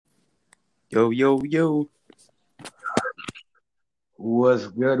Yo, yo, yo. What's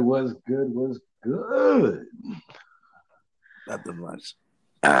good? What's good? What's good? Nothing much.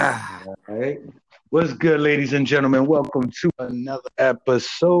 Ah, All right. What's good, ladies and gentlemen? Welcome to another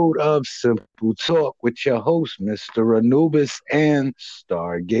episode of Simple Talk with your host, Mr. Anubis and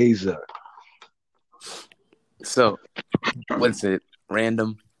Stargazer. so, what's it?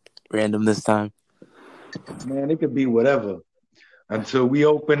 Random? Random this time? Man, it could be whatever until we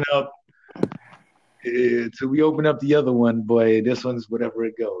open up. Till we open up the other one, boy. This one's whatever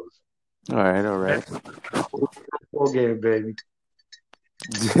it goes. All right, all right. Full game, baby.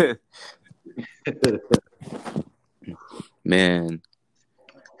 Man,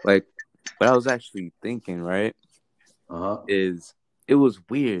 like, what I was actually thinking, right, Uh-huh. is it was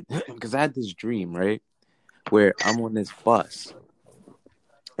weird because I had this dream, right, where I'm on this bus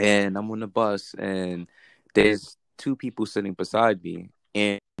and I'm on the bus and there's two people sitting beside me.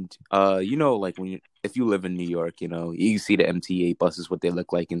 And, like if you live in New York, you see the MTA buses, what they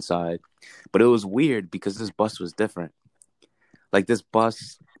look like inside. But it was weird because this bus was different. Like this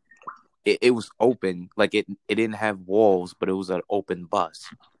bus, it was open. Like it didn't have walls, but it was an open bus.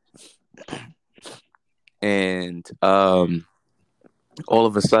 And all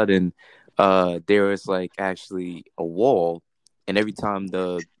of a sudden, there was like actually a wall. And every time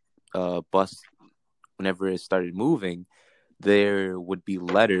the bus, whenever it started moving, there would be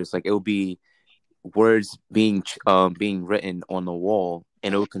letters. Like it would be words being written on the wall,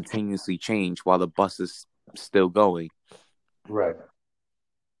 and it would continuously change while the bus is still going. Right.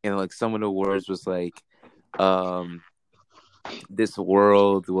 And like some of the words was like, um, this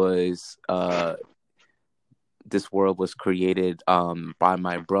world was created by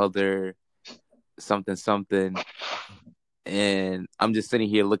my brother, something something. And I'm just sitting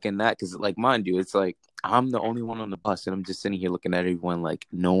here looking at, because like mind you, it's like I'm the only one on the bus, and I'm just sitting here looking at everyone like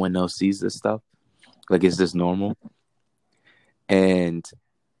no one else sees this stuff. Like, is this normal? And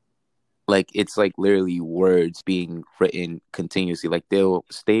like it's like literally words being written continuously. Like they'll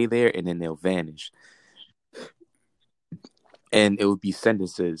stay there and then they'll vanish, and it would be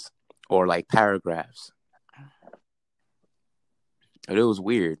sentences or like paragraphs. And it was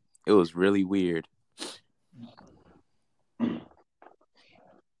weird. It was really weird.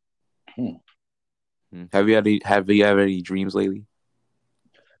 Have you had any dreams lately?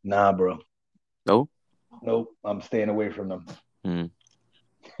 Nah, bro. No. Nope. I'm staying away from them. Hmm.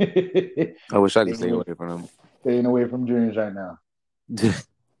 I wish I could staying stay away, away from staying away from dreams right now. them.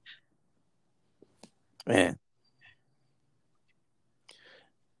 Man,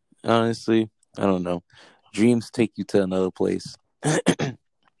 honestly, I don't know. Dreams take you to another place.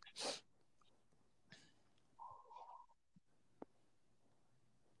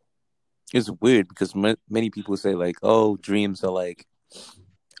 It's weird because many people say like, "Oh, dreams are like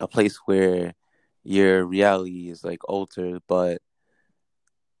a place where your reality is like altered," but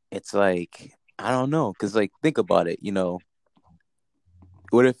it's like I don't know, because like think about it.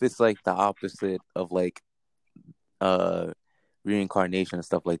 What if it's like the opposite of like uh reincarnation and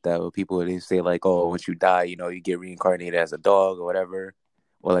stuff like that, where people they say like, "Oh, once you die, you get reincarnated as a dog or whatever,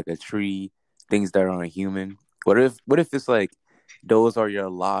 or like a tree, things that aren't human." What if it's like those are your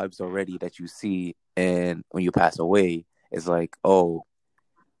lives already that you see, and when you pass away, it's like, oh,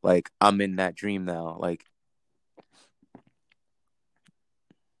 like I'm in that dream now, like.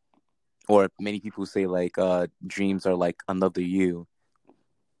 Or many people say like dreams are like another you,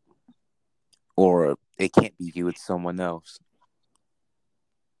 or it can't be you, it's someone else.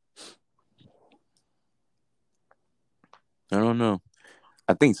 I don't know.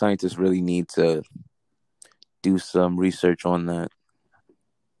 I think scientists really need to do some research on that.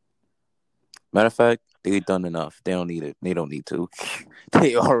 Matter of fact, they've done enough. They don't need it. They don't need to.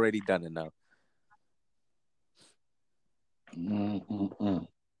 They already done enough. Mm-mm-mm.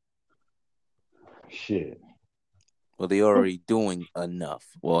 Shit. Well, they already doing enough.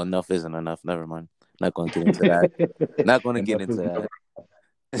 Well, enough isn't enough. Never mind. Not going to get into that. Not going to get Enough is into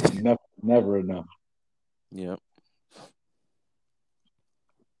that. enough, never enough. Yep.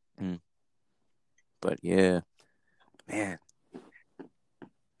 Mm. But yeah, man.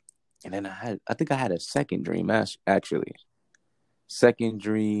 And then I think I had a second dream. Actually, second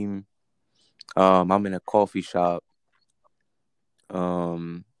dream. I'm in a coffee shop.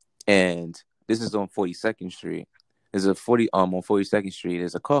 Um, and this is on 42nd Street. There's a 40 on 42nd Street.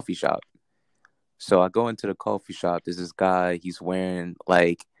 There's a coffee shop. So I go into the coffee shop. There's this guy. He's wearing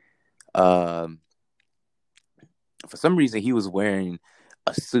like um for some reason he was wearing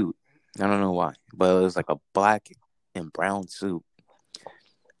a suit. I don't know why, but it was like a black and brown suit.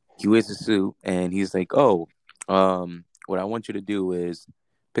 He wears a suit, and he's like, "Oh, what I want you to do is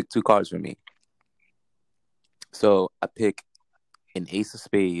Pick 2 cards for me. So I pick an ace of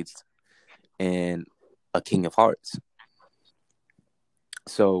spades and a king of hearts.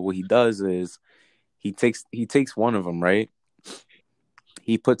 So what he does is he takes one of them, right?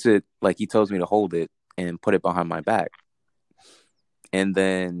 He puts it like he tells me to hold it and put it behind my back. And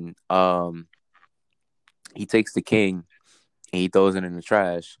then he takes the king and he throws it in the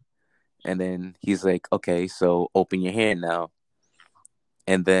trash. And then he's like, okay, so open your hand now.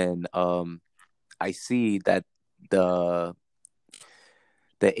 And then I see that the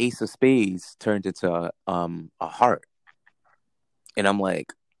the ace of spades turned into a heart. And I'm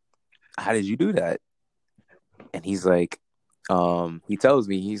like, how did you do that? And he's like, he tells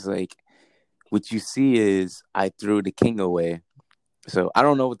me, he's like, what you see is I threw the king away. So I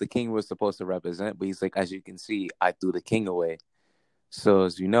don't know what the king was supposed to represent, but he's like, as you can see, I threw the king away. So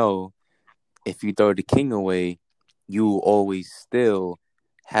as you know, if you throw the king away, you will always still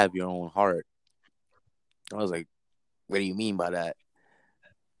have your own heart. I was like, what do you mean by that?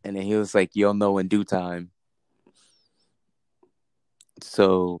 And then he was like, you'll know in due time.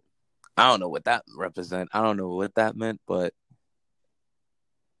 So I don't know what that represent. I don't know what that meant, but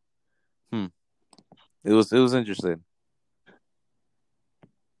it was interesting.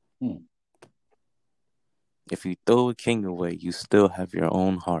 If you throw a king away, you still have your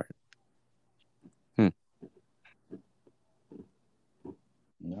own heart. Yeah.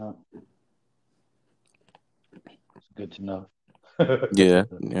 It's good to know. Yeah.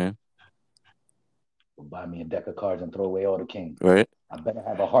 Buy me a deck of cards and throw away all the kings. Right. I better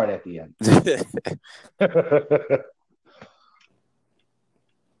have a heart at the end.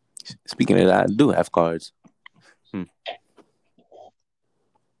 Speaking of that, I do have cards.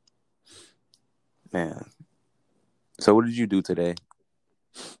 Man. So what did you do today?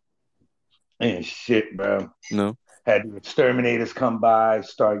 Ain't shit, bro. No. Had the exterminators come by,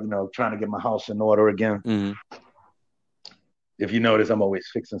 start, trying to get my house in order again. Mm-hmm. If you notice, I'm always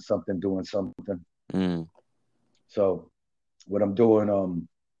fixing something, doing something. Mm. So what I'm doing,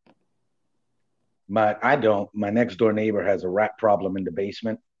 my next door neighbor has a rat problem in the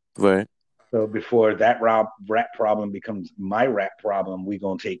basement. Right. So before that rat problem becomes my rat problem, we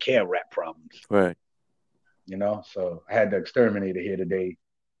gonna take care of rat problems. Right. So I had the exterminator here today,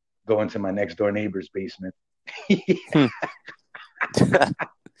 go into my next door neighbor's basement.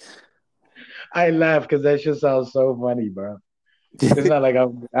 I laugh because that just sounds so funny, bro. It's not like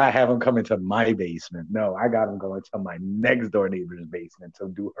I have him come into my basement. No, I got him going to my next door neighbor's basement to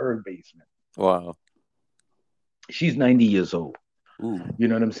do her basement. Wow. She's 90 years old. Ooh. You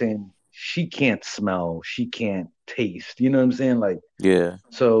know what I'm saying? She can't smell. She can't taste. You know what I'm saying? Like, yeah.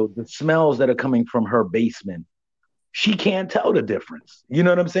 So the smells that are coming from her basement, she can't tell the difference. You know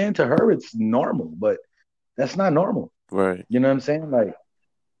what I'm saying? To her, it's normal, but that's not normal. Right. You know what I'm saying? Like,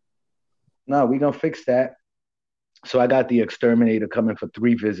 no, we're going to fix that. So I got the exterminator coming for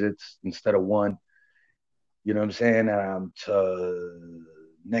 3 visits instead of 1. You know what I'm saying?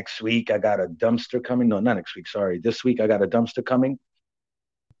 Next week, I got a dumpster coming. No, not next week. Sorry. This week, I got a dumpster coming.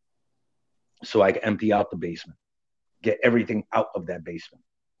 So I can empty out the basement, get everything out of that basement.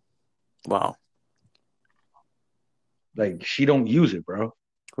 Wow. Like, she don't use it, bro.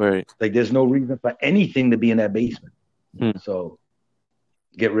 Right. Like, there's no reason for anything to be in that basement. So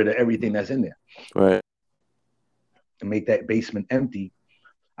get rid of everything that's in there. Right. And make that basement empty.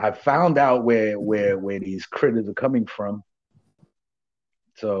 I found out where these critters are coming from.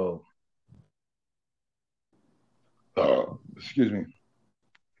 So, excuse me.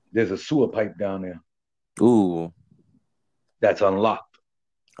 There's a sewer pipe down there. Ooh. That's unlocked.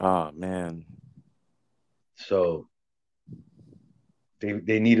 Oh man. So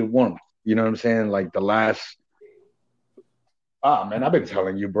they needed warmth. You know what I'm saying? Like the last man, I've been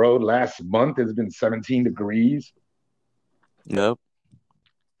telling you, bro, last month it's been 17 degrees. Yep.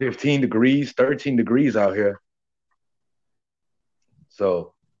 15 degrees, 13 degrees out here.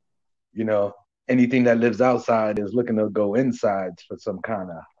 So, anything that lives outside is looking to go inside for some kind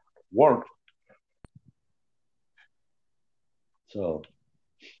of warmth. So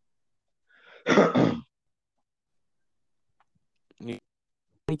you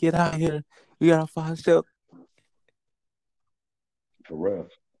get out here. You gotta find shelter. For real.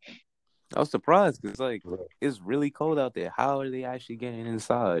 I was surprised because it's really cold out there. How are they actually getting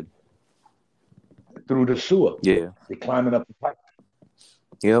inside? Through the sewer. Yeah. They're climbing up the pipe.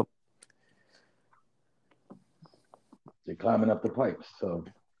 Yep. They're climbing up the pipes. So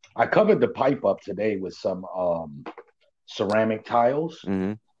I covered the pipe up today with some ceramic tiles.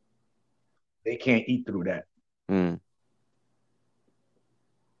 Mm-hmm. They can't eat through that.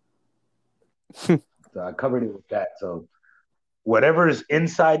 So I covered it with that. So whatever is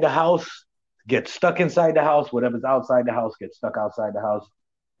inside the house gets stuck inside the house. Whatever's outside the house gets stuck outside the house.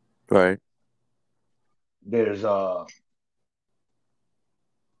 Right. There's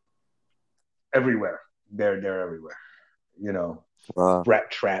everywhere. They're everywhere. You know, Wow.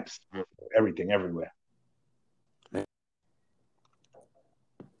 rat traps, everything everywhere.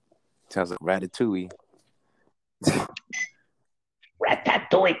 Sounds like Ratatouille.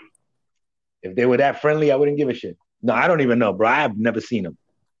 Ratatouille. If they were that friendly, I wouldn't give a shit. No, I don't even know, bro. I have never seen them.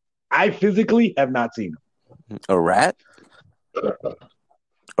 I physically have not seen A rat? them. A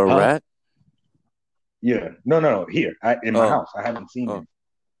Huh? rat? Yeah. No. Here, in my Oh, house, I haven't seen oh, them.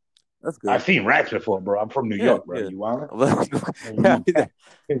 that's I've good. seen rats before, bro. I'm from New Yeah, York, bro. yeah. You want? You Yeah, mean cats?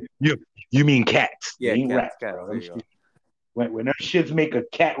 You mean cats? You yeah, ain't cats, rats, cats. bro. There you When them shits make a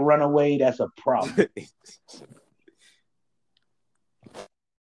cat run away, that's a problem. go.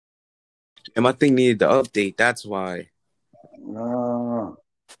 And my thing needed to update. That's why. Uh,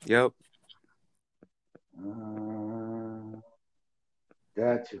 Yep.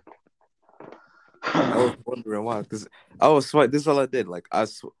 gotcha. I was wondering why. Cause I was swipe. This is all I did. Like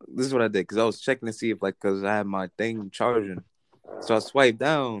this is what I did. Cause I was checking to see if cause I had my thing charging. So I swiped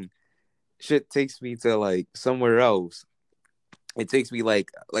down. Shit takes me to somewhere else. It takes me I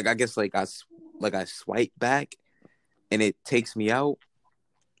guess I swipe back, and it takes me out.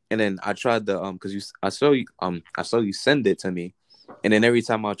 And then I tried the cause I saw you send it to me, and then every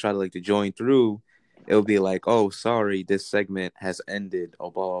time I try to join through, it'll be like, oh sorry, this segment has ended,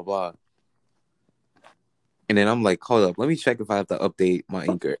 or blah blah blah. And then I'm like, hold up, let me check if I have to update my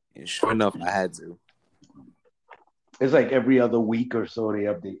Anchor. And sure enough, I had to. It's like every other week or so they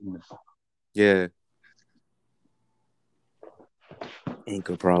updating this. Yeah.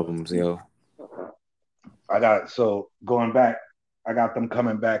 Anchor problems, yo. So going back, I got them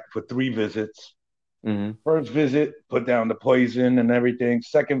coming back for 3 visits. Mm-hmm. First visit, put down the poison and everything.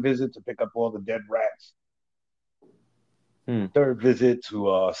 Second visit to pick up all the dead rats. Third visit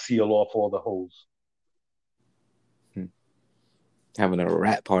to seal off all the holes. Having a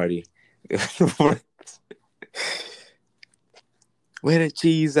rat party. Where the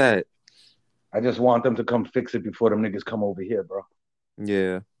cheese at? I just want them to come fix it before them niggas come over here, bro.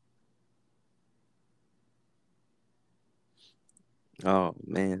 Yeah. Oh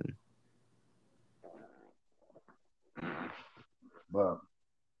man. But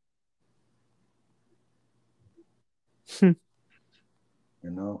you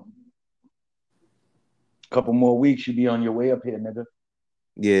know, a couple more weeks, you be on your way up here, nigga.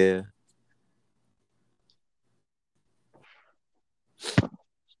 Yeah.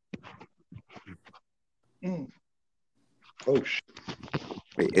 Oh shit.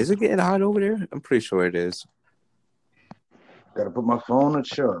 Wait, is it getting hot over there? I'm pretty sure it is. Gotta put my phone on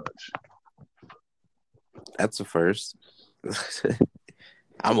charge. That's the first.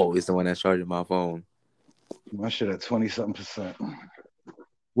 I'm always the one that's charging my phone. My shit at 20-something%.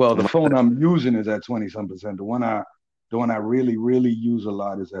 Well, the phone I'm using is at 20-something%. The one I really, really use a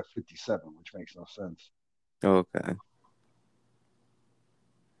lot is at 57, which makes no sense. Okay.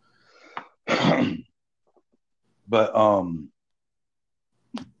 But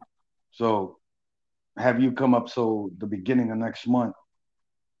so have you come up the beginning of next month?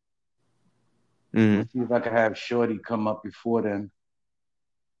 Mm-hmm. Let's see if I can have Shorty come up before then.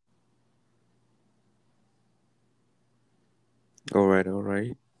 All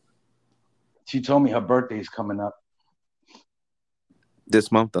right. She told me her birthday's coming up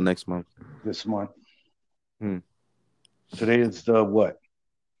This month or next month? this month. Hmm. Today is the what?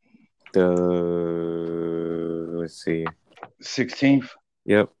 Let's see. 16th.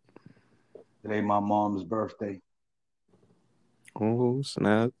 Yep. Today my mom's birthday. Oh,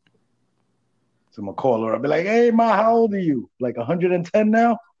 snap. So I'm gonna call her. I'll be like, "Hey, ma, how old are you? Like 110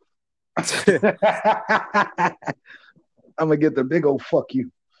 now?" I'm gonna get the big old fuck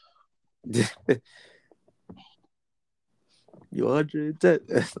you. You 110.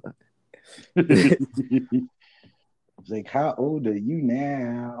 It's like, how old are you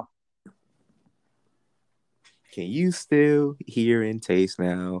now? Can you still hear and taste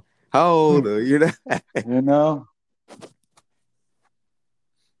now? How old are you now? You know?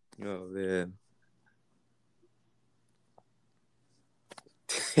 Oh, man.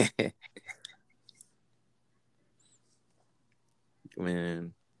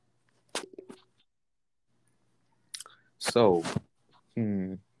 Man. So,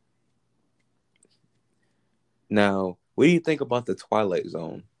 now, what do you think about the Twilight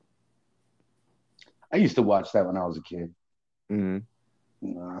Zone? I used to watch that when I was a kid.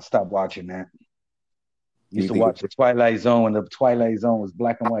 I stopped watching that. Used You to think watch the Twilight Zone when the Twilight Zone was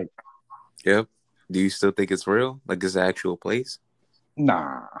black and white. Yep. Do you still think it's real? Like, it's an actual place?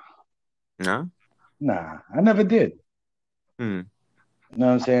 Nah, No? nah, I never did. Hmm. You know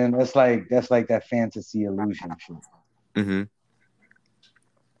what I'm saying? That's like that fantasy illusion shit. Mm-hmm.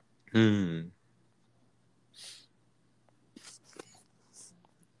 Hmm.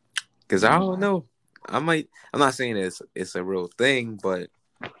 Because I don't know. I'm not saying it's a real thing, but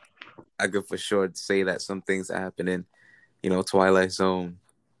I could for sure say that some things that happen in, Twilight Zone.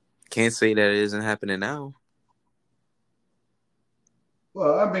 Can't say that it isn't happening now.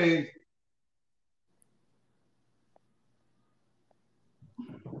 Well, I mean,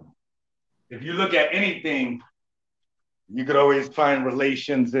 if you look at anything, you could always find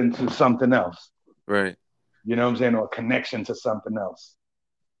relations into something else. Right. You know what I'm saying? Or connection to something else.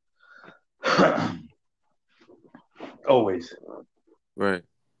 Always. Right.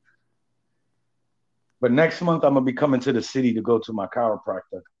 But next month, I'm going to be coming to the city to go to my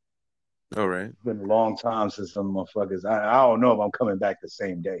chiropractor. All right. It's been a long time since some motherfuckers. I don't know if I'm coming back the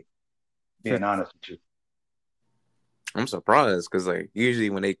same day, being honest with you. I'm surprised because like usually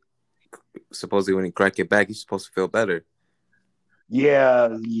when they crack it back, you're supposed to feel better.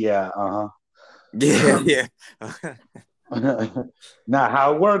 Yeah, Yeah, uh-huh. yeah. Now,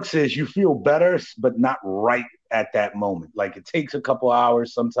 how it works is you feel better, but not right at that moment. Like it takes a couple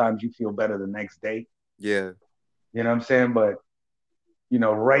hours. Sometimes you feel better the next day. Yeah. You know what I'm saying? But,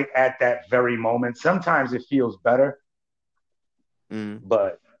 right at that very moment, sometimes it feels better, Mm.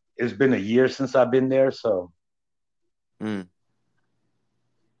 but it's been a year since I've been there. So Mm.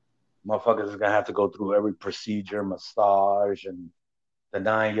 motherfuckers is going to have to go through every procedure, massage, and the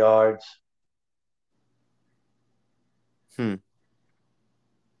 9 yards. Hmm.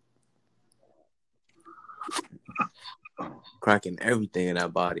 Cracking everything in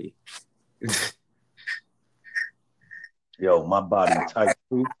that body. Yo, my body tight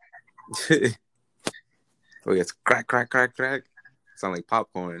too. Oh, it's crack, crack, crack, crack. Sound like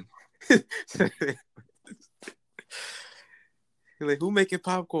popcorn. You're like, who making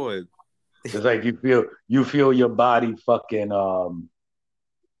popcorn? It's like you feel your body fucking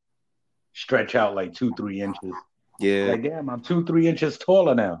stretch out like 2-3 inches. Yeah. Like damn, I'm 2-3 inches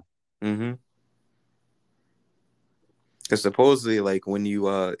taller now. Mm-hmm. Because supposedly, like when you,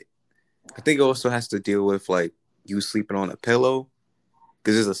 I think it also has to deal with like you sleeping on a pillow.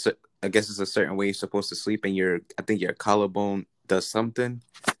 Because I guess it's a certain way you're supposed to sleep, and I think your collarbone does something.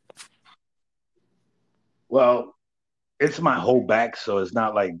 Well, it's my whole back, so it's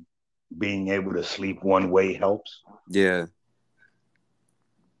not like being able to sleep one way helps. Yeah.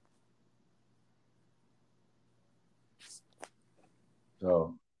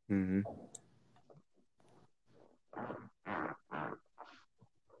 So Mm-hmm.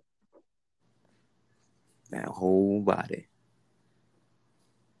 That whole body,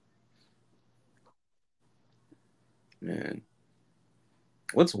 man.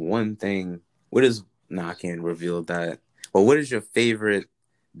 What's one thing? What is? No, I can't reveal that. But what is your favorite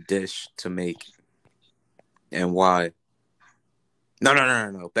dish to make, and why? No, no,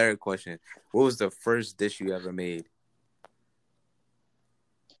 no, no, no. Better question. What was the first dish you ever made?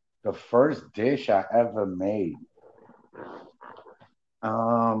 the first dish I ever made.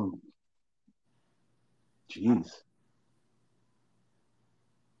 Um, Jeez,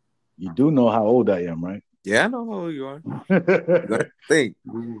 you do know how old I am, right? Yeah, I know who you are. You gotta think.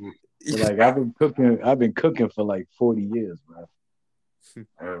 Like I've been cooking for like 40 years,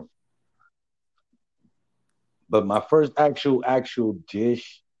 bro. But my first actual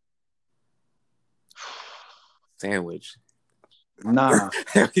dish, Sandwich. nah,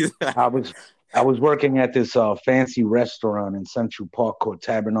 I was I was working at this fancy restaurant in Central Park called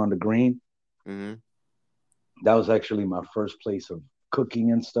Tavern on the Green. Mm-hmm. That was actually my first place of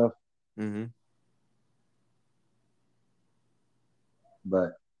cooking and stuff. Mm-hmm.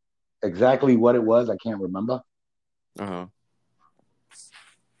 But exactly what it was, I can't remember. Uh-huh.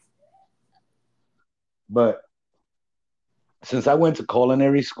 But since I went to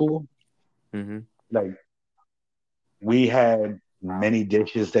culinary school, Mm-hmm. like we had many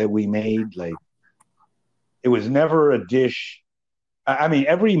dishes that we made. Like it was never a dish. I mean,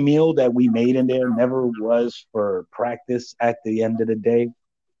 every meal that we made in there never was for practice at the end of the day.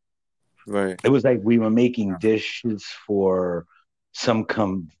 Right. It was like we were making dishes for some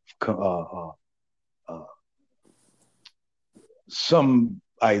uh, some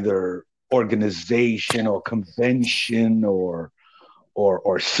either organization or convention or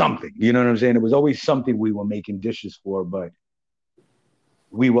something. You know what I'm saying? It was always something we were making dishes for, but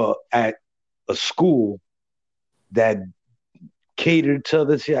we were at a school that catered to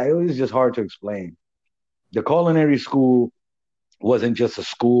this. Yeah, it was just hard to explain. The culinary school wasn't just a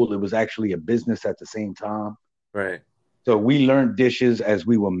school, it was actually a business at the same time. Right. So we learned dishes as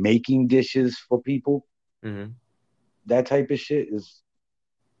we were making dishes for people. Mm-hmm. That type of shit is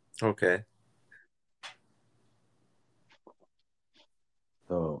Okay.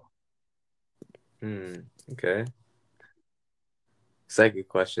 so. Okay. Second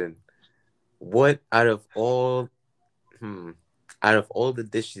question. What hmm, out of all the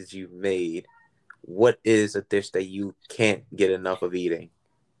dishes you've made, what is a dish that you can't get enough of eating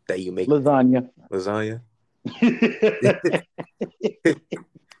that you make? Lasagna. Lasagna?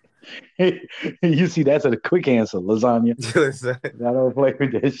 You see, that's a quick answer. Lasagna. Lasagna. I don't play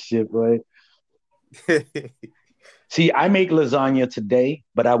with that shit, boy. See, I make lasagna today,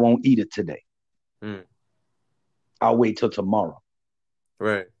 but I won't eat it today. Mm, I'll wait till tomorrow.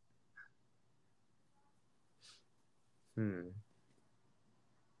 right. Hmm.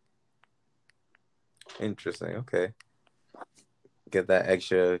 Interesting. Okay. Get that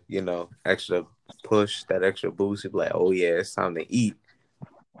extra, extra push, that extra boost. You're like, oh yeah, it's time to eat.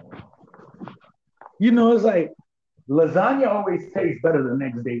 It's like lasagna always tastes better the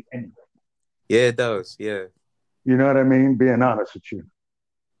next day anyway. Yeah, it does. Yeah. You know what I mean? Being honest with you.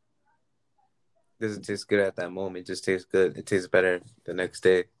 Doesn't taste good at that moment. It just tastes good. It tastes better the next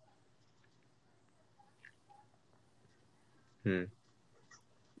day. Hmm.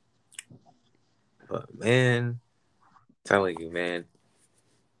 But man, telling you, man,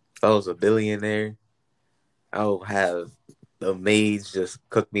 if I was a billionaire, I would have the maids just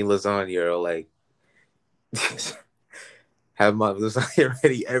cook me lasagna or like have my lasagna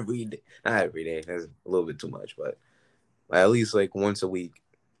ready every day. Not every day. That's a little bit too much, but at least like once a week.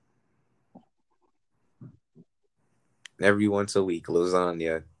 Every once a week,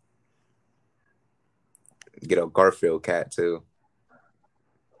 lasagna. Get a Garfield cat too.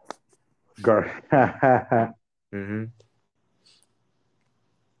 Gar- Mm-hmm.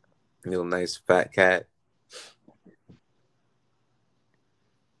 Little nice fat cat.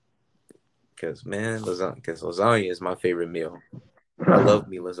 Cause man, lasagna is my favorite meal. I love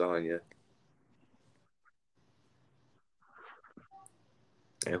me lasagna.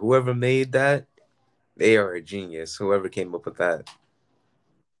 And whoever made that, they are a genius. Whoever came up with that.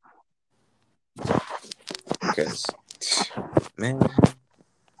 Because man,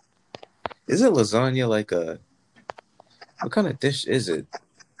 isn't lasagna like what kind of dish is it?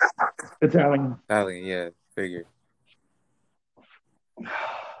 Italian. Italian, yeah, figure.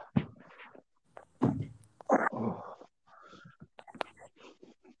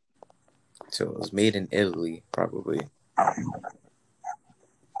 So it was made in Italy, probably.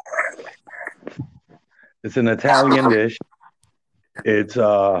 It's an Italian dish. It's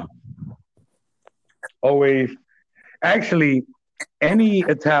always actually any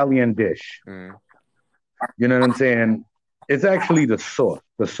Italian dish. Mm, You know what I'm saying? It's actually the sauce.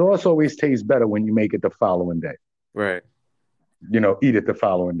 The sauce always tastes better when you make it the following day. right. Eat it the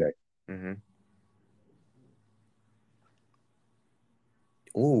following day. Mm-hmm.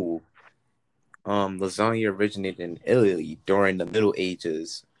 Ooh. Lasagna originated in Italy during the Middle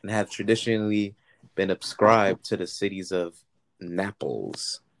Ages and have traditionally been ascribed to the cities of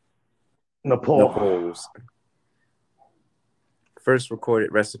Naples. Nepal. Naples. First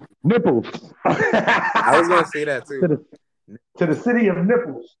recorded recipe. Nipples. I was gonna say that to too. the city of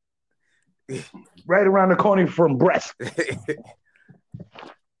nipples, right around the corner from breast,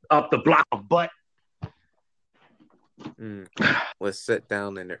 up the block of butt. Was set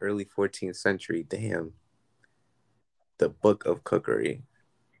down in the early 14th century. Damn. The Book of Cookery.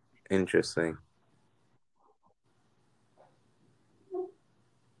 Interesting.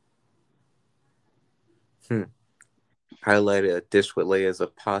 Highlighted a dish with layers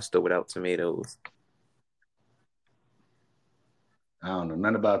of pasta without tomatoes. I don't know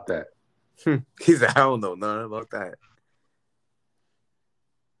nothing about that. He said, I don't know nothing about that.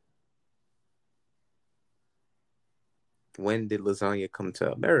 When did lasagna come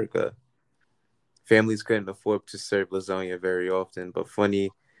to America? Families couldn't afford to serve lasagna very often, but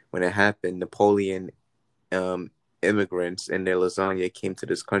funny, when it happened, Napoleon um, immigrants and their lasagna came to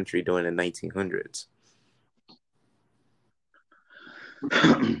this country during the 1900s.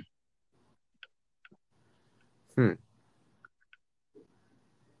 Hmm.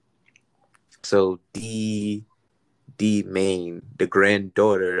 So D. Main, the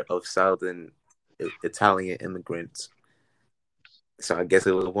granddaughter of Southern Italian immigrants. So I guess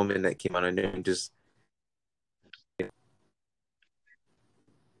it was a woman that came out of there and just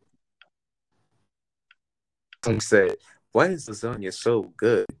said, "Why is lasagna so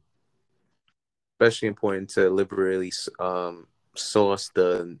good?" Especially important to liberally sauce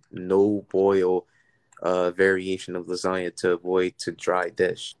the no boil variation of lasagna to avoid to dry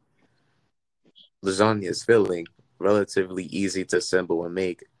dish. Lasagna's filling, relatively easy to assemble and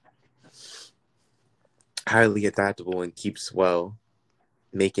make, highly adaptable and keeps well,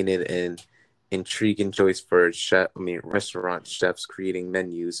 making it an intriguing choice for restaurant chefs creating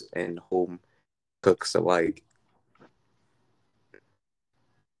menus and home cooks alike.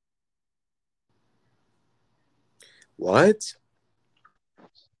 What?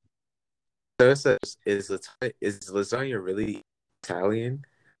 So it says, is lasagna really Italian?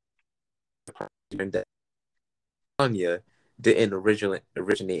 And that lasagna didn't originate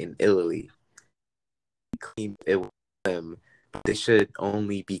in Italy. They claim it was them, but they should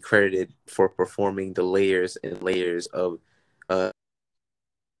only be credited for performing the layers and layers of uh,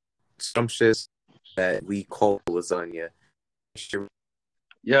 scrumptious that we call lasagna.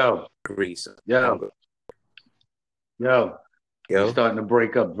 Yo, Greece. yo, yo. You're Yo, starting to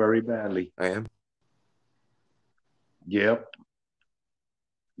break up very badly. I am. Yep.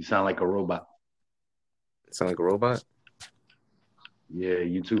 You sound like a robot. Sound like a robot? Yeah,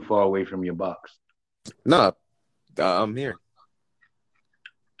 you too far away from your box. No, I'm here.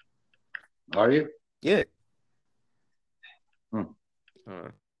 Are you? Yeah. Hmm.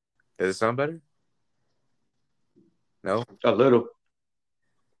 Does it sound better? No. A little.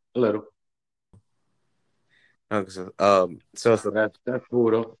 A little. No. So it's That's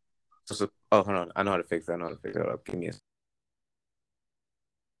cool though. oh, hold on. I know how to fix that. I know how to fix that up. Give me a.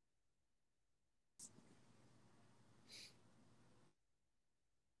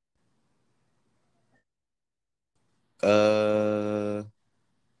 Uh,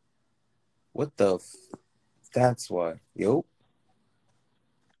 what the? That's why. Yo,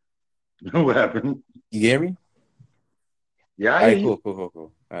 What happened? you hear me? Yeah, All I hear right, cool, you. cool, cool,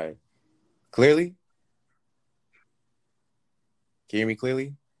 cool. All right, clearly. Can you hear me clearly?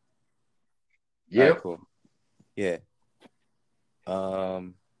 All right, Yep. cool. Yeah.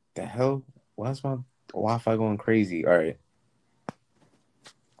 The hell? Why is my Wi-Fi going crazy? All right.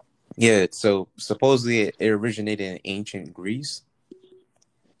 Yeah. So supposedly it originated in ancient Greece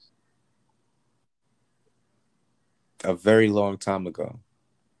a very long time ago.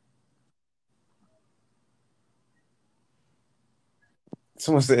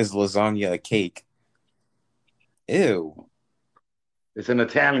 Someone said, "Is lasagna a cake?" Ew. It's an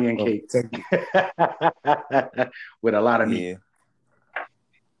Italian Well, cake with a lot of meat. yeah.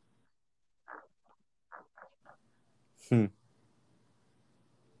 Hmm.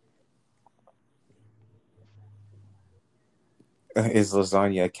 Is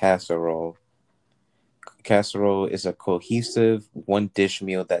lasagna a casserole? Casserole is a cohesive one dish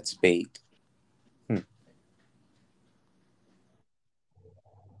meal that's baked. Hmm.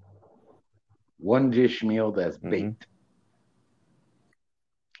 One dish meal that's Mm-hmm. baked.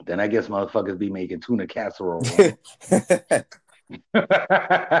 Then I guess motherfuckers be making tuna casserole, huh?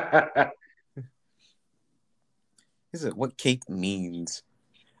 Is it what cake means?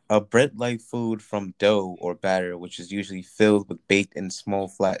 A bread-like food from dough or batter, which is usually filled with baked in small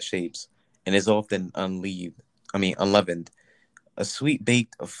flat shapes and is often unleavened. A sweet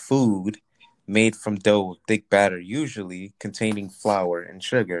baked food made from dough with thick batter, usually containing flour and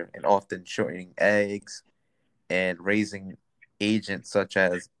sugar, and often shortening eggs and raising agents such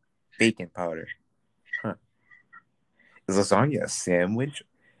as baking powder. Huh. Is lasagna a sandwich?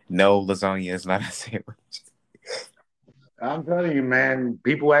 No, lasagna is not a sandwich. I'm telling you, man,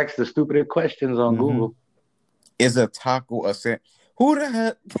 people ask the stupidest questions on Mm-hmm. Google. Is a taco a sandwich? Who the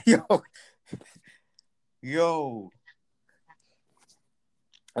heck? Yo,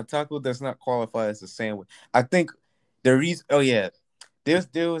 a taco does not qualify as a sandwich. I think the reason. Oh yeah,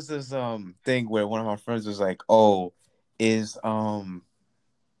 there was this thing where one of my friends was like, "Oh, is what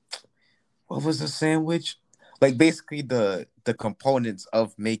was a sandwich?" Like basically the components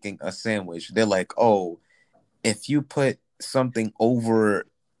of making a sandwich. They're like, "Oh, if you put something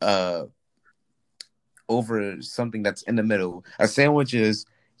uh over something that's in the middle. A sandwich is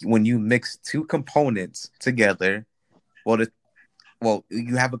when you mix two components together. Well,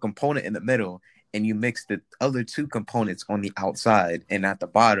 you have a component in the middle, and you mix the other two components on the outside and at the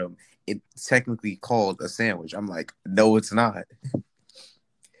bottom. It's technically called a sandwich. I'm like, no, it's not.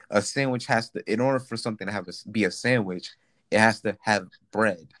 A sandwich has to, in order for something to be a sandwich, it has to have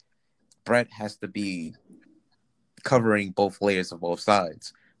bread. Bread has to be covering both layers of both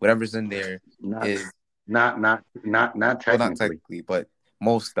sides. Whatever's in there Not, is not well, not technically. technically, but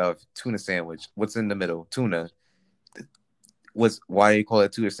most stuff. Tuna sandwich. What's in the middle? Tuna. Was why you call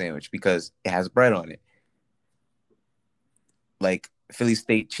it tuna sandwich? Because it has bread on it. Like Philly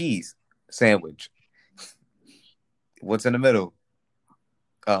steak cheese sandwich. What's in the middle?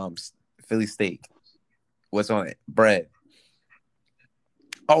 Um, Philly steak. What's on it? Bread.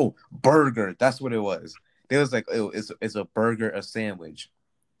 Oh, burger. That's what it was. They was like, oh, it's a burger, a sandwich.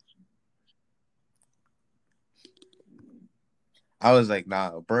 I was like,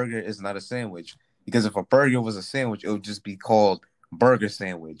 nah, a burger is not a sandwich. Because if a burger was a sandwich, it would just be called burger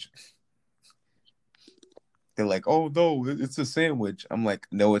sandwich. They're like, oh no, it's a sandwich. I'm like,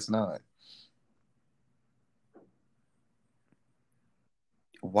 no, it's not.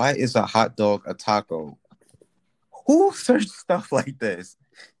 Why is a hot dog a taco? Who searched stuff like this?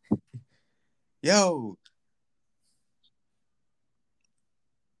 Yo.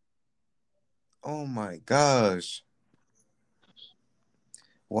 Oh my gosh.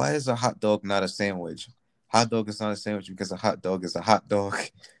 Why is a hot dog not a sandwich? Hot dog is not a sandwich because a hot dog is a hot dog.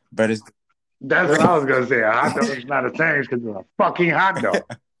 Bread is. That's what I was gonna say. A hot dog is not a sandwich because it's a fucking hot dog.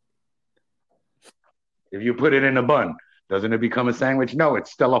 If you put it in a bun, doesn't it become a sandwich? No,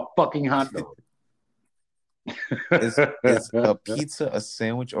 it's still a fucking hot dog. Is a pizza a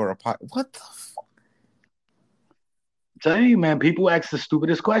sandwich or a pie? What the fuck? Tell you, man, people ask the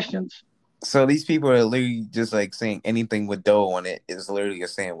stupidest questions. So these people are literally just like saying anything with dough on it is literally a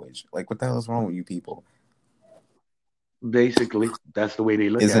sandwich. Like, what the hell is wrong with you people? Basically, that's the way they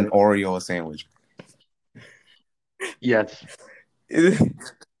look Is at an it. Oreo a sandwich? Yes.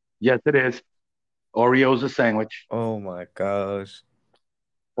 Yes, it is. Oreo's a sandwich. Oh my gosh.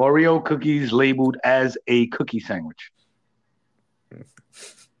 Oreo cookies labeled as a cookie sandwich.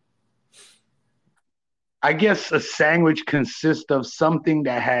 I guess a sandwich consists of something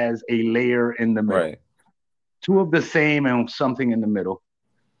that has a layer in the middle. Right. Two of the same and something in the middle.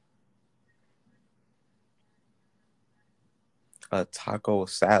 A taco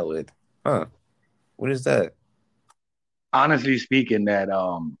salad. Huh. What is that? Honestly speaking, that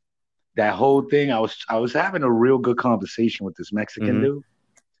whole thing, I was having a real good conversation with this Mexican Mm-hmm. dude.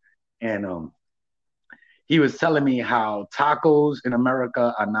 And he was telling me how tacos in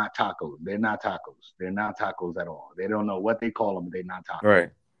America are not tacos. They're not tacos. They're not tacos at all. They don't know what they call them. They're not tacos. Right.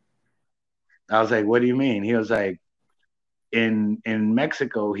 I was like, what do you mean? He was like, in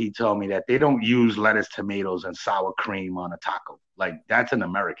Mexico, he told me that they don't use lettuce, tomatoes, and sour cream on a taco. Like that's an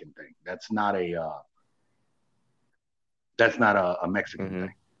American thing. That's not a Mexican Mm-hmm.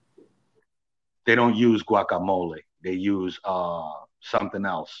 thing. They don't use guacamole. They use something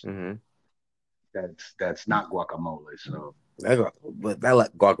else Mm-hmm. that's not guacamole. So But that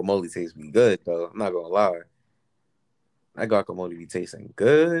like guacamole tastes be good though. I'm not gonna lie. That guacamole be tasting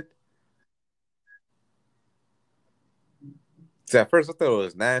good. See, at first I thought it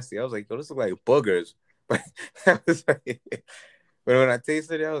was nasty. I was like, yo, this look like boogers. But I was like, but when I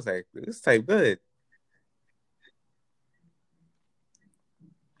tasted it, I was like, this type good.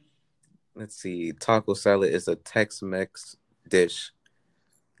 Let's see. Taco salad is a Tex-Mex dish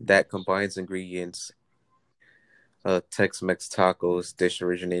that combines ingredients. Tex-Mex tacos dish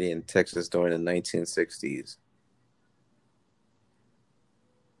originated in Texas during the 1960s.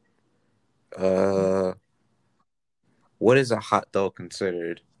 Uh, what is a hot dog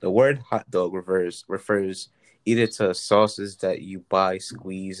considered? The word hot dog refers either to sauces that you buy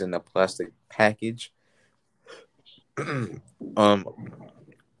squeezed in a plastic package, um,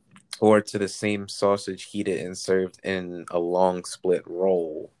 or to the same sausage heated and served in a long split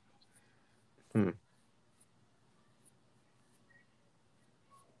roll. Hmm.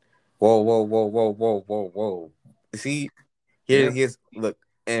 Whoa, whoa, whoa, whoa, whoa, whoa, whoa. See, yeah, here's look,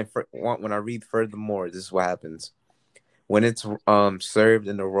 and when I read furthermore, this is what happens. When it's served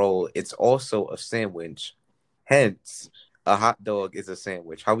in a roll, it's also a sandwich. Hence, a hot dog is a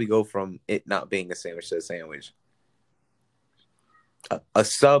sandwich. How we go from it not being a sandwich to a sandwich? A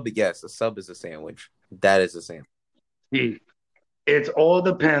sub, yes, a sub is a sandwich. That is a sandwich. it all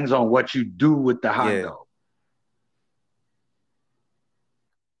depends on what you do with the hot Yeah. dog.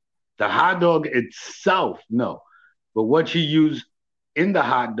 The hot dog itself, no, but what you use in the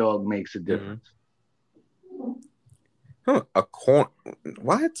hot dog makes a Mm-hmm. difference. Huh. A corn.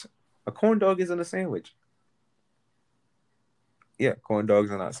 What? A corn dog isn't a sandwich. Yeah, corn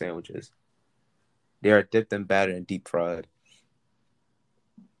dogs are not sandwiches. They are dipped in batter and deep fried.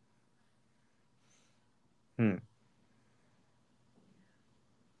 Hmm.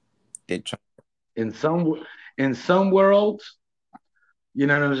 Did try. In some worlds, you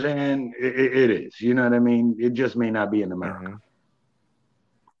know what I'm saying? It is. You know what I mean? It just may not be in America. Mm-hmm.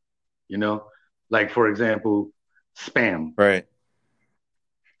 You know, like for example, spam. Right.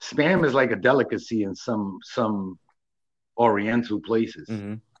 Spam is like a delicacy in some Oriental places.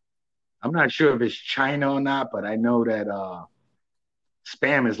 Mm-hmm. I'm not sure if it's China or not, but I know that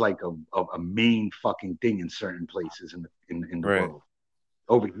spam is like a main fucking thing in certain places in the Right. world.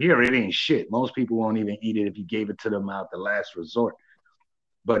 Over here, it ain't shit. Most people won't even eat it if you gave it to them out the last resort.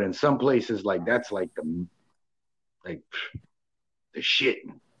 But in some places, like that's like the shit.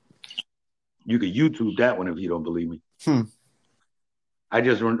 You could YouTube that one if you don't believe me. I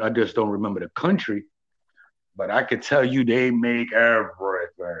just don't remember the country, but I could tell you they make everything.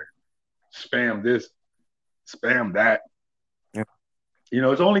 Spam this, spam that. Yeah. You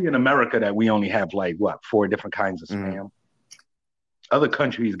know, it's only in America that we only have like what 4 different kinds of spam. Other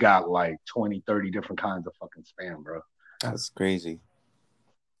countries got like 20, 30 different kinds of fucking spam, bro. That's crazy.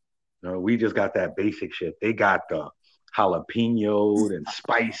 No, we just got that basic shit. They got the jalapeno and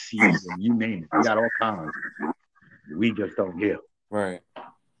spicy and you name it. We got all kinds. We just don't get. Right.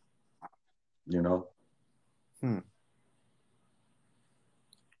 You know?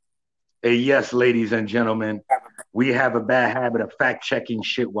 Hey, yes, ladies and gentlemen, we have a bad habit of fact checking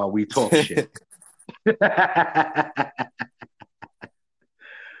shit while we talk shit.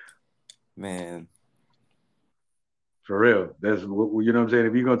 Man. For real. That's, you know what I'm saying?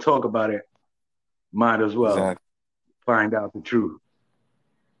 If you're going to talk about it, might as well find out the truth.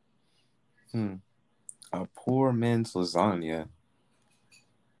 A poor man's lasagna.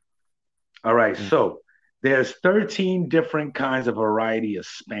 All right. So there's 13 different kinds of variety of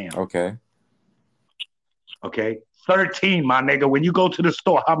spam. Okay. 13, my nigga. When you go to the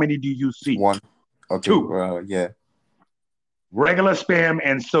store, how many do you see? 1. Okay. 2. Yeah. Regular spam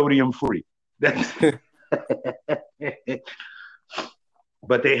and sodium free. That's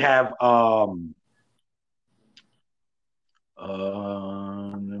but they have let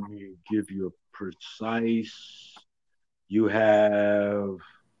me give you a precise. You have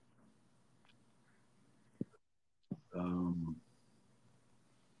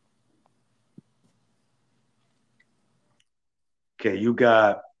okay, you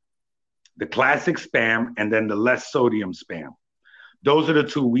got the classic spam and then the less sodium spam. Those are the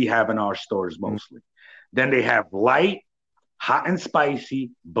 2 we have in our stores mostly. Then they have light, hot and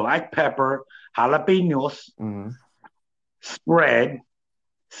spicy, black pepper, jalapenos, spread,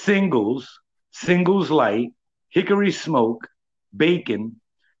 singles light, hickory smoke, bacon,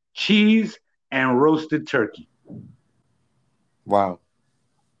 cheese, and roasted turkey. Wow.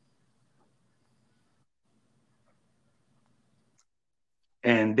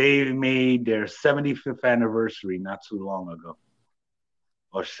 And they made their 75th anniversary not too long ago.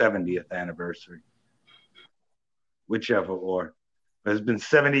 Or 70th anniversary. Whichever or. But it's been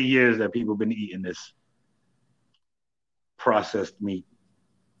 70 years that people have been eating this processed meat.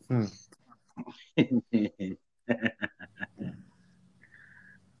 All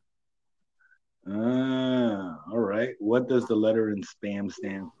right. What does the letter in spam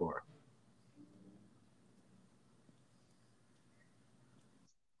stand for?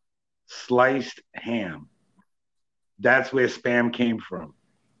 Sliced ham. That's where spam came from.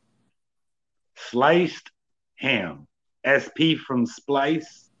 Sliced ham. SP from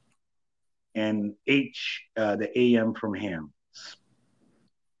splice and H, the AM from ham.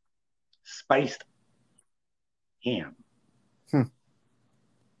 Spiced ham.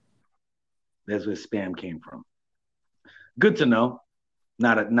 That's where spam came from. Good to know.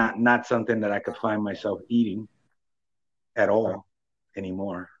 Not something that I could find myself eating at all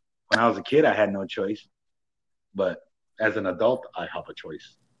anymore. When I was a kid, I had no choice. But as an adult, I have a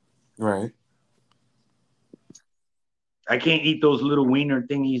choice. Right. I can't eat those little wiener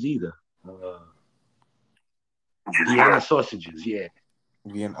thingies either. Vienna sausages, yeah.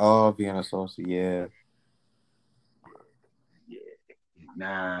 Vienna sausage, yeah.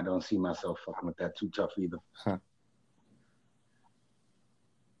 Nah, I don't see myself fucking with that too tough either.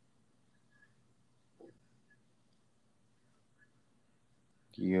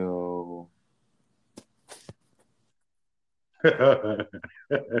 Yo.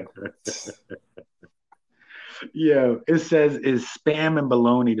 Yeah, it says, is spam and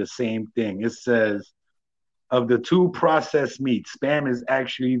bologna the same thing? It says, of the 2 processed meats, spam is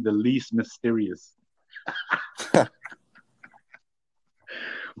actually the least mysterious.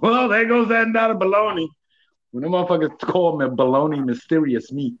 Well, there goes that out of bologna. When the motherfuckers call me bologna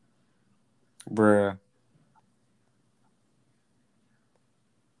mysterious meat. Bruh.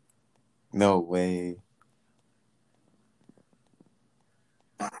 No way.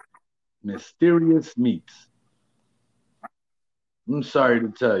 Mysterious meats. I'm sorry to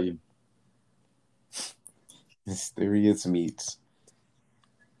tell you. Mysterious meats.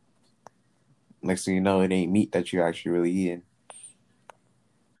 Next thing you know, it ain't meat that you're actually really eating.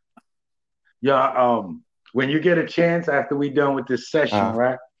 Yeah, when you get a chance after we done with this session,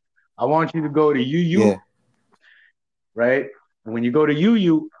 right? I want you to go to UU, right? And when you go to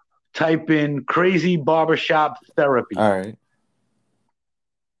UU, type in crazy barbershop therapy. All right.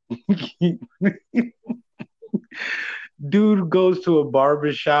 Dude goes to a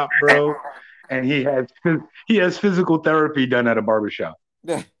barber shop, bro, and he has physical therapy done at a barber shop.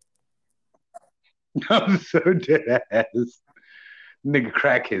 Yeah. I'm so dead ass. Nigga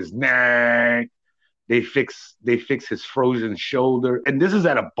crack his neck. They fix his frozen shoulder, and this is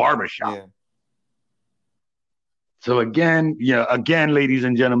at a barber shop. Yeah. So again, yeah, again, ladies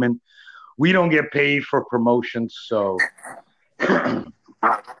and gentlemen, we don't get paid for promotions, so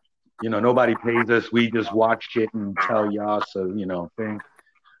nobody pays us. We just watch shit and tell y'all. So thing.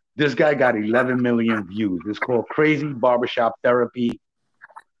 This guy got 11 million views. It's called Crazy Barbershop Therapy.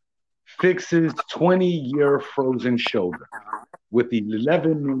 Fixes 20-year frozen shoulder with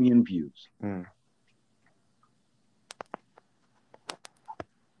 11 million views. Mm.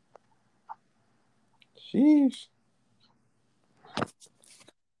 Sheesh.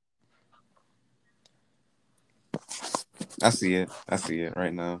 I see it. I see it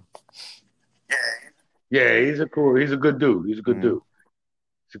right now. Yeah, he's a good dude. He's a good dude.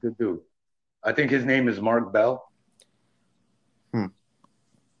 He's a good dude. I think his name is Mark Bell.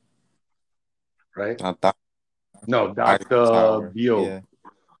 Right? I thought No, Eiffel Dr. Tower. Bio. Yeah.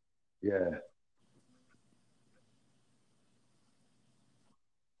 Yeah.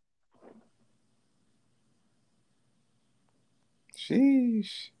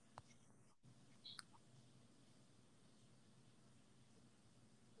 Sheesh.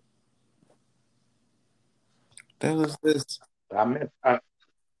 That was this. I miss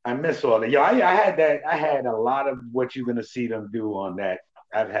I miss all that. Yo, I had that. I had a lot of what you're gonna see them do on that.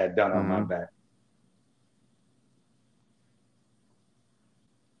 I've had done on my back.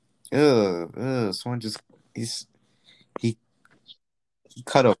 Someone just he he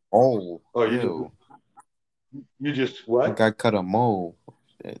cut a mole. Oh, Ew. you just The what? guy cut a mole.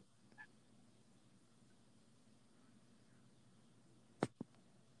 Shit.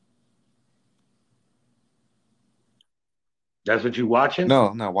 That's what you watching? No,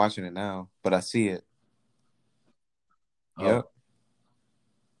 I'm not watching it now, but I see it. Yep. Oh,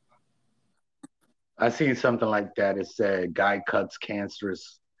 I seen something like that. It said guy cuts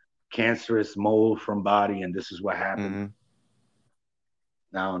cancerous mole from body, and this is what happened.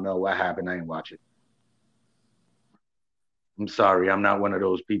 Mm-hmm. I don't know what happened. I ain't watch it. I'm sorry. I'm not one of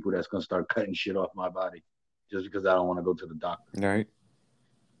those people that's gonna start cutting shit off my body just because I don't want to go to the doctor. All right.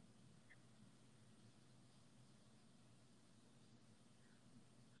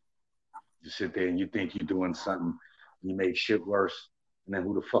 You sit there and you think you're doing something, you make shit worse, and then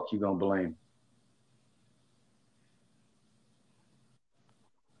who the fuck you gonna blame?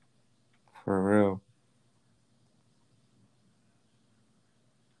 For real.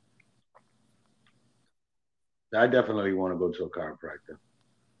 I definitely want to go to a chiropractor.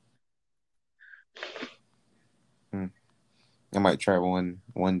 I might try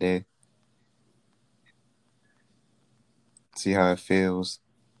one day. See how it feels.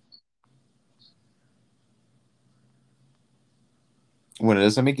 When it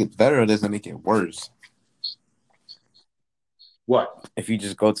doesn't make it better, it doesn't make it worse. What? If you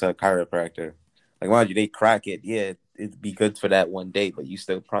just go to a chiropractor, like mind you, they crack it. Yeah, it'd be good for that one day, but you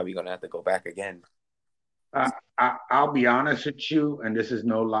still probably gonna have to go back again. I'll be honest with you, and this is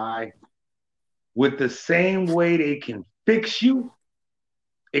no lie. With the same way they can fix you,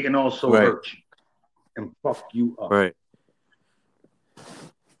 it can also Right. hurt you and fuck you up. Right.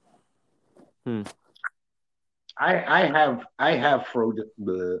 I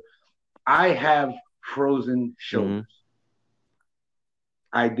have frozen shoulders.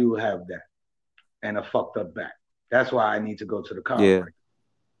 I do have that, and a fucked up back. That's why I need to go to the chiropractor. Yeah.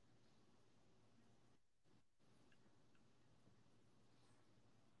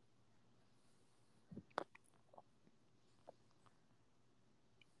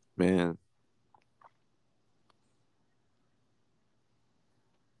 Man.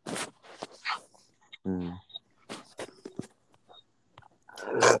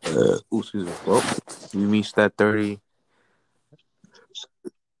 Excuse me. Well, we reached that 30.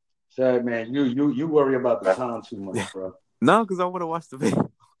 Sad man, you worry about the time too much, bro. No, because I want to watch the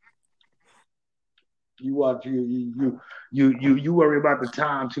video. You watch you worry about the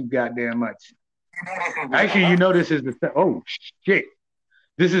time too goddamn much. Actually, this is oh shit.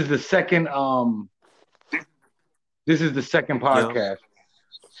 This is the second podcast.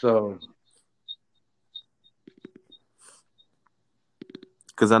 So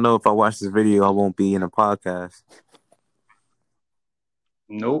because I know if I watch this video, I won't be in a podcast.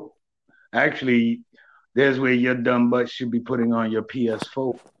 nope. Actually, there's where your dumb butt should be putting on your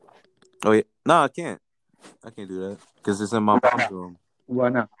PS4. Oh yeah, no, I can't do that because it's in my mom's room. Why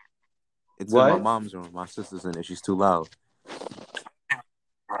not? It's in my mom's room. My sister's in it. She's too loud.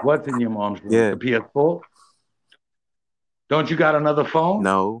 What's in your mom's room? Yeah. The PS4? Don't you got another phone?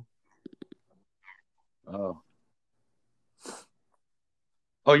 No. Oh.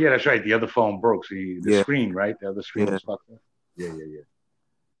 Oh yeah, that's right. The other phone broke. So the Yeah. screen, right? The other screen Yeah. was fucked up. Yeah.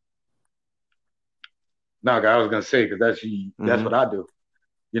 No, I was gonna say because that's what I do.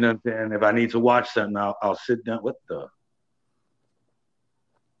 You know what I'm saying? If I need to watch something, I'll sit down. What the?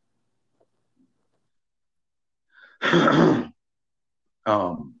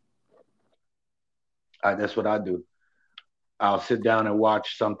 um, that's what I do. I'll sit down and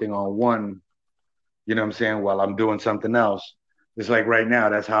watch something on one. You know what I'm saying? While I'm doing something else. It's like right now.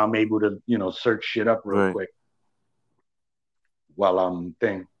 That's how I'm able to search shit up real Right. quick while I'm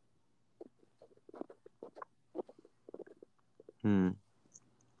thing. Hmm.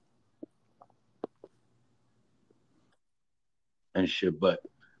 And shit. But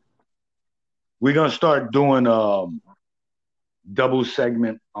we're gonna start doing double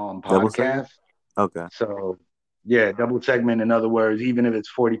segment Double segment? podcast. Okay. So yeah, double segment. In other words, even if it's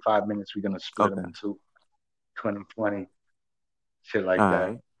 45 minutes, we're gonna split Okay. them into 20, shit like All that.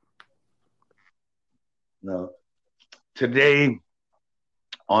 right. No. Today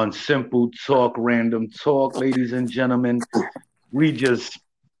on Simple Talk, Random Talk, ladies and gentlemen, we just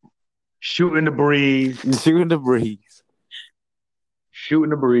shooting the breeze. Shooting the breeze. Shooting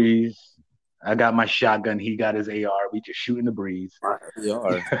the breeze. I got my shotgun. He got his AR. We just shooting the breeze. You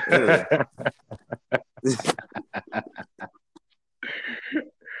are.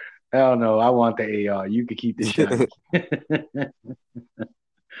 Hell no, I want the AR. You can keep the shotgun.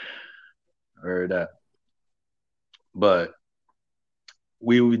 Heard that. But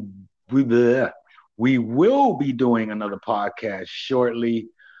we will be doing another podcast shortly.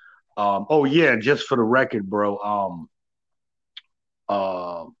 Oh yeah, just for the record, bro.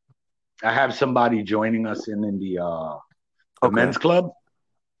 I have somebody joining us in the Okay. men's club.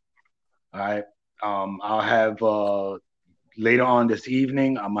 All right. I'll have later on this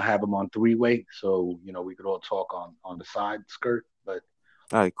evening. I'm gonna have him on three-way, so we could all talk on the side skirt. But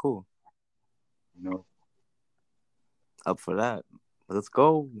All right, cool. you know, Up for that. Let's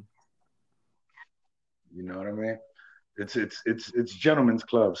go. you know what I mean. It's gentlemen's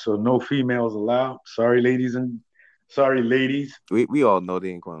club, so no females allowed. Sorry, ladies. We all know they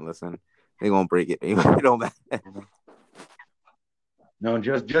ain't gonna listen. They gonna break it. It don't matter. No,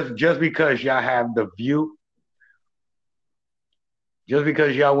 just because y'all have the view, just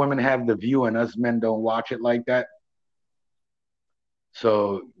because y'all women have the view and us men don't watch it like that.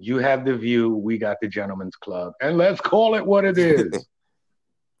 So you have the view, we got the gentlemen's club, and let's call it what it is.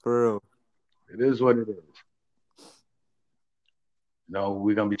 For real. It is what it is. No,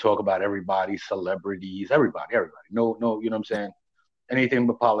 we're gonna be talking about everybody, celebrities, everybody. No, you know what I'm saying? Anything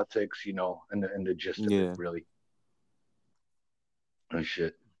but politics, and the gist of it, really. And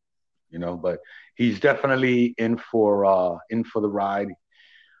shit. But he's definitely in for the ride.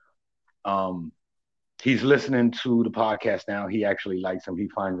 He's listening to the podcast now. He actually likes him. He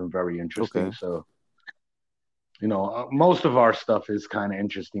finds them very interesting. Okay. So, most of our stuff is kind of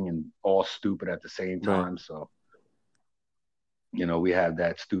interesting and all stupid at the same time. Right. So, we have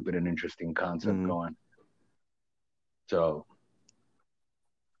that stupid and interesting concept going. So,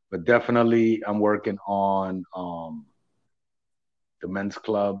 but definitely I'm working on the men's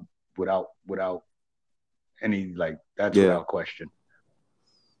club without any, like, that's without question.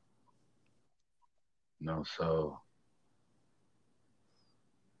 So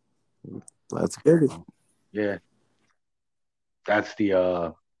let's get it. Yeah. That's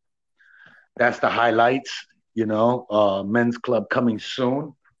the highlights, men's club coming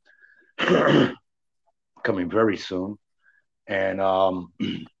soon. Coming very soon. And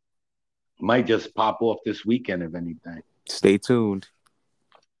might just pop off this weekend, if anything. Stay tuned.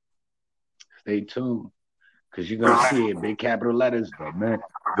 Because you're going to see it, big capital letters,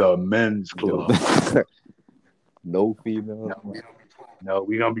 the men's club. No females. No,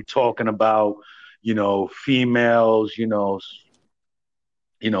 we're going to be talking about, females,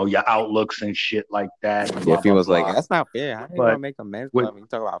 your outlooks and shit like that. Yeah, females blah, blah. Like, that's not fair. How are you going to make a men's club and you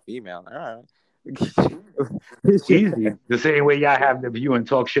talk about females? All right. Easy. The same way y'all have the view and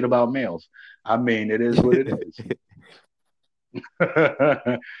talk shit about males. I mean, it is what it is.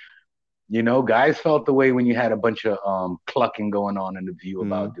 Guys felt the way when you had a bunch of clucking going on in the view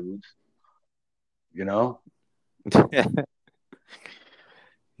about dudes.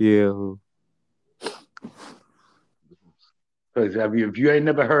 Yeah. Because if you ain't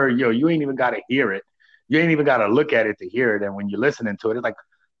never heard, you ain't even got to hear it. You ain't even got to look at it to hear it. And when you're listening to it, it's like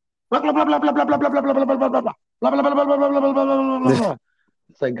blah blah blah blah blah blah blah blah blah blah blah blah blah blah blah blah blah blah blah.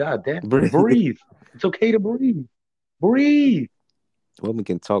 It's like, God damn, breathe. It's okay to breathe. Breathe. Women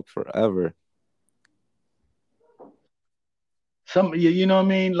can talk forever. You know what I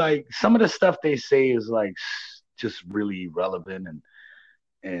mean? Like some of the stuff they say is like just really relevant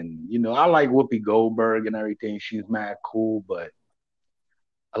and you know, I like Whoopi Goldberg and everything. She's mad cool, but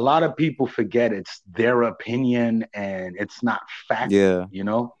a lot of people forget it's their opinion and it's not factual, Yeah, you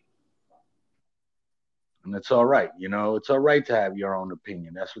know? And it's all right, you know, it's all right to have your own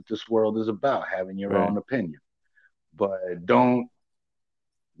opinion. That's what this world is about, having your right. own opinion. But don't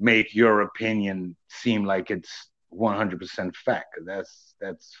make your opinion seem like it's 100% fact, because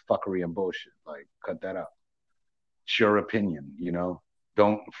that's fuckery and bullshit. Like, cut that out. It's your opinion, you know?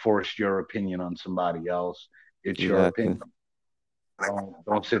 Don't force your opinion on somebody else. It's your Exactly. opinion.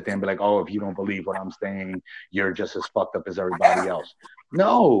 Don't sit there and be like, oh, if you don't believe what I'm saying, you're just as fucked up as everybody else.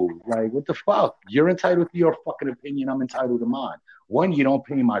 No, like what the fuck? You're entitled to your fucking opinion. I'm entitled to mine. One, you don't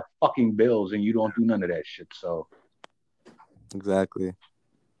pay my fucking bills and you don't do none of that shit. So, Exactly.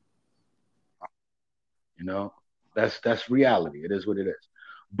 you know, that's reality. It is what it is.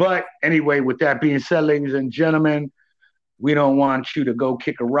 But anyway, with that being said, ladies and gentlemen, we don't want you to go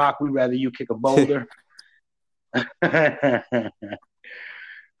kick a rock. We'd rather you kick a boulder.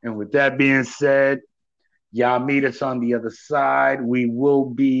 And with that being said, y'all meet us on the other side. We will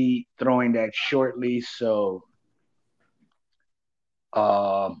be throwing that shortly, so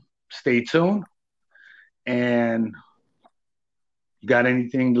stay tuned. And you got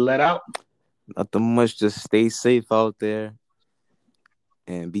anything to let out? Nothing much. Just stay safe out there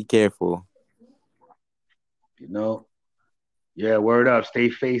and be careful. You know, yeah, word up.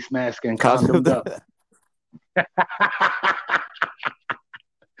 Stay face mask and Cause of condomed up. the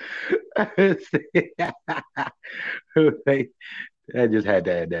I just had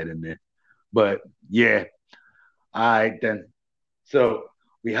to add that in there. But yeah, all right then. So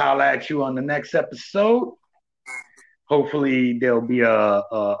we holla at you on the next episode. Hopefully there'll be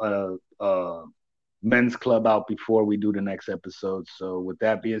a men's club out before we do the next episode. So with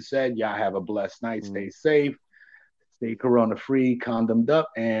that being said, y'all have a blessed night. Stay safe, stay corona free, condomed up,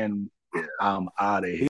 and I'm out of here.